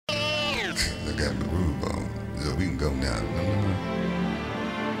I got the groove on, so we can go now.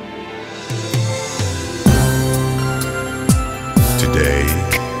 Today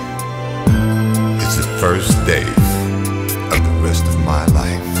is the first day of the rest of my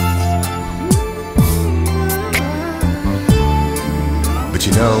life. But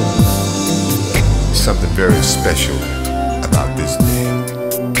you know, something very special about this day.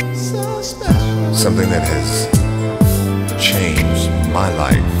 So special. Something that has changed my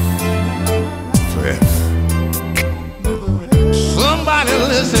life forever. Somebody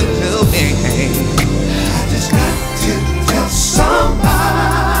listen to me. I just got to tell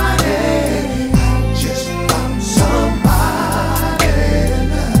somebody. I just want somebody to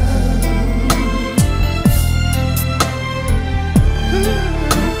love.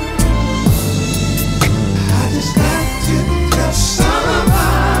 I just got to tell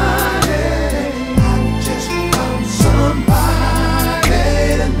somebody. I just want somebody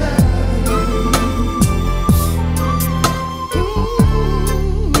to love.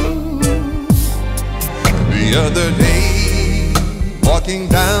 The other day, walking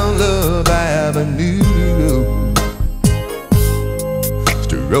down Love Avenue,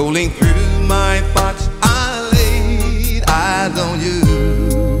 strolling through my thoughts, I laid eyes on you.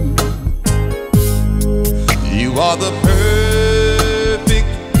 You are the perfect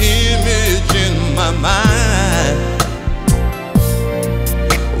image in my mind.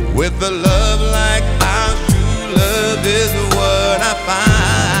 With a love like our true love is what I find.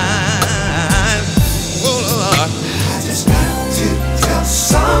 Oh Lord, I just got to tell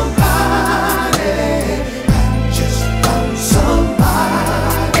somebody. I just want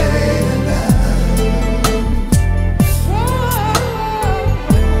somebody to love.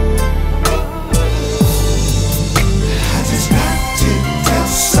 I just got to tell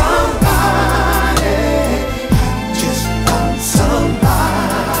somebody. I just want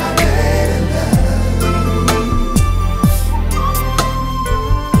somebody to love.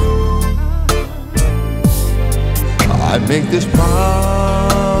 I make this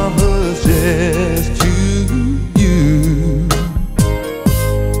promise just to you.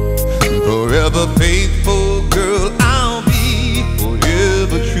 Forever faithful, girl, I'll be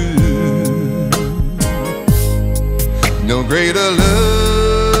forever true. No greater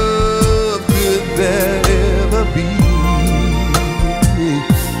love could there ever be.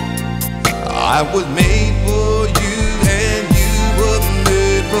 I was made for you and you were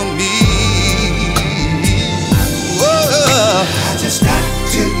made for me. I just got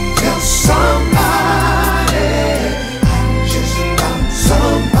to tell somebody. I just want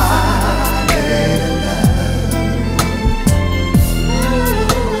somebody to love.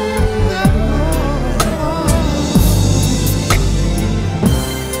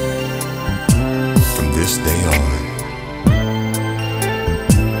 From this day on,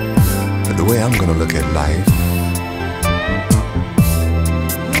 the way I'm gonna look at life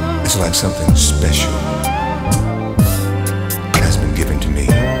is like something special given to me.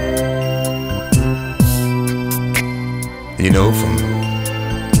 You know, from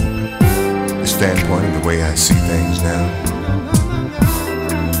the standpoint of the way I see things now,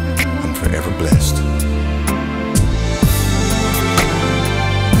 I'm forever blessed.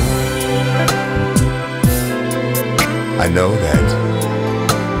 I know that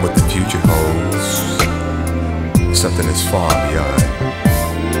what the future holds is something that's far beyond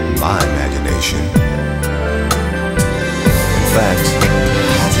my imagination. In fact,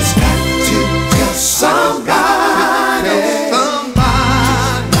 I just got to tell somebody.